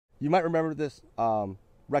you might remember this,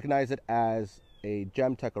 recognize it as a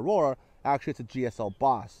Gemtech Aurora. Actually, it's a GSL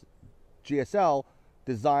Boss. GSL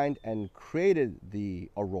designed and created the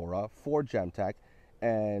Aurora for Gemtech,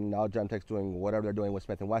 and now Gemtech's doing whatever they're doing with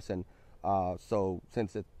Smith & Wesson. So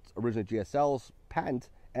since it's originally GSL's patent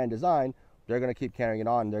and design, they're going to keep carrying it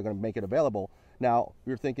on. They're going to make it available. Now,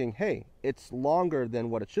 you're thinking, hey, it's longer than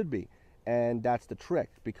what it should be. And that's the trick,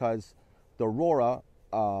 because the Aurora,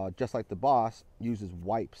 just like the Boss, uses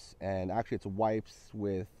wipes. And actually, it's wipes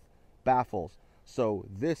with baffles. So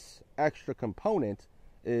this extra component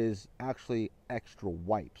is actually extra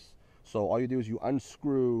wipes. So all you do is you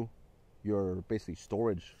unscrew your basically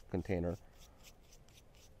storage container,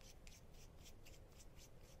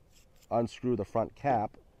 unscrew the front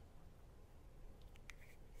cap,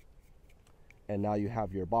 and now you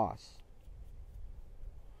have your Boss.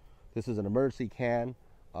 This is an emergency can.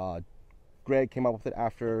 Greg came up with it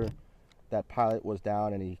after that pilot was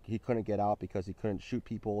down and he couldn't get out because he couldn't shoot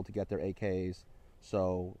people to get their AKs.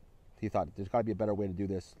 So he thought there's got to be a better way to do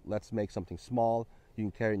this. Let's make something small you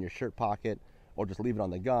can carry in your shirt pocket, or just leave it on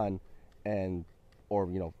the gun, or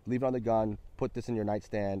leave it on the gun, put this in your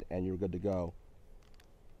nightstand, and you're good to go.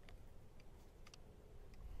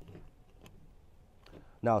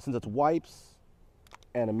 Now, since it's wipes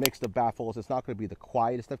and a mix of baffles, it's not going to be the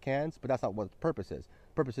quietest of cans, but that's not what the purpose is.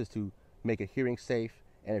 The purpose is to make it hearing safe,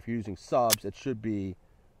 and if you're using subs, it should be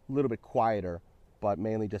a little bit quieter, but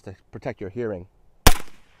mainly just to protect your hearing.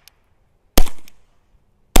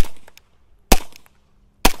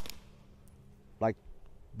 Like,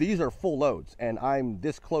 these are full loads, and I'm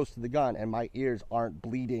this close to the gun, and my ears aren't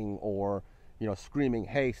bleeding or, screaming,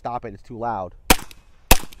 hey, stop it, it's too loud.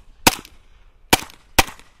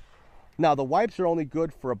 Now, the wipes are only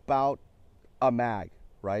good for about a mag,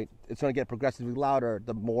 right? It's going to get progressively louder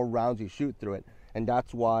the more rounds you shoot through it, and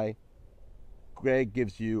that's why Greg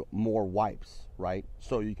gives you more wipes, right?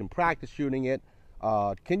 So you can practice shooting it.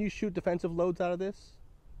 Can you shoot defensive loads out of this?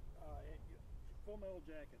 Full metal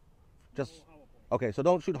jacket. Just okay, so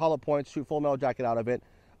don't shoot hollow points, shoot full metal jacket out of it.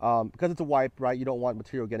 Because it's a wipe, right? You don't want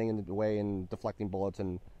material getting in the way and deflecting bullets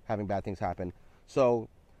and having bad things happen. So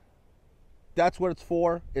that's what it's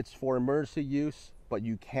for. It's for emergency use, but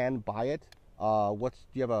you can buy it. Do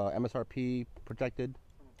you have a MSRP projected?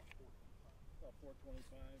 About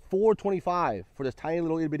 $4.25. $4.25 for this tiny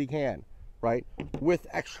little itty bitty can, right? With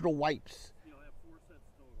extra wipes. You'll have 4 sets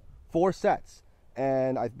total. 4 sets.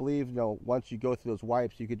 And I believe, once you go through those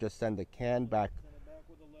wipes, you could just send the can back. Send it back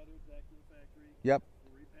with a letter back to the factory. Yep.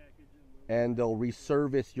 We'll repackage it. And they'll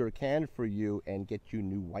reservice your can for you and get you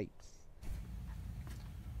new wipes.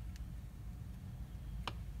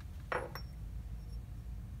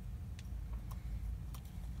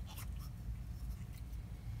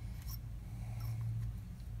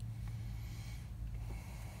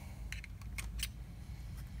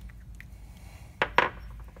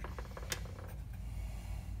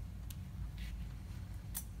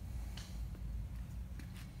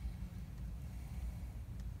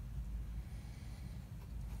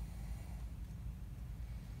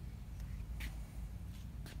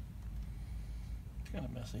 Kind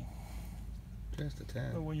of messy. Just a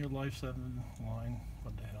tad. But when your life's on the line,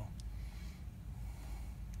 what the hell?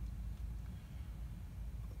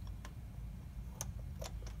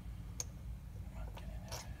 Come on, get in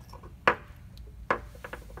there.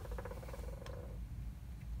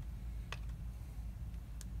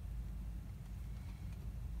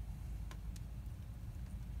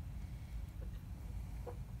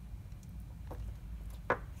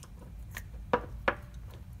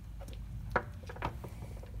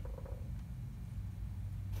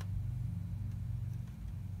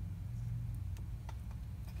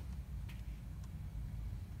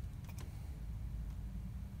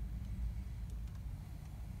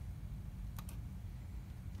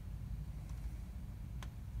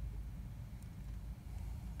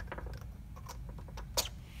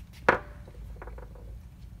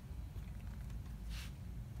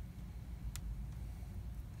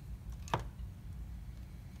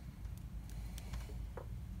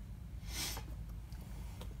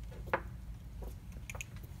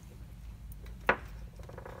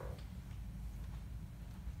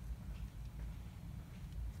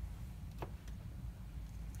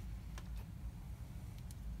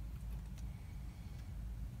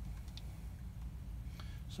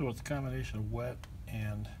 So it's a combination of wet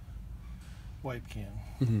and wipe can.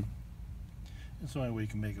 Mm-hmm. It's the only way you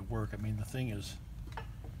can make it work. I mean, the thing is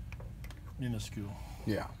minuscule.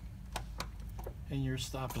 Yeah. And you're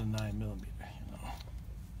stopping a 9mm,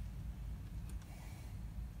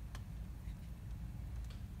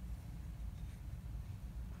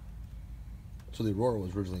 So the Aurora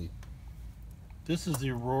was originally. This is the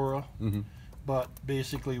Aurora, Mm-hmm. but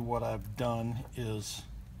basically what I've done is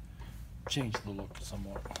change the look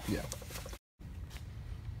somewhat. Yeah.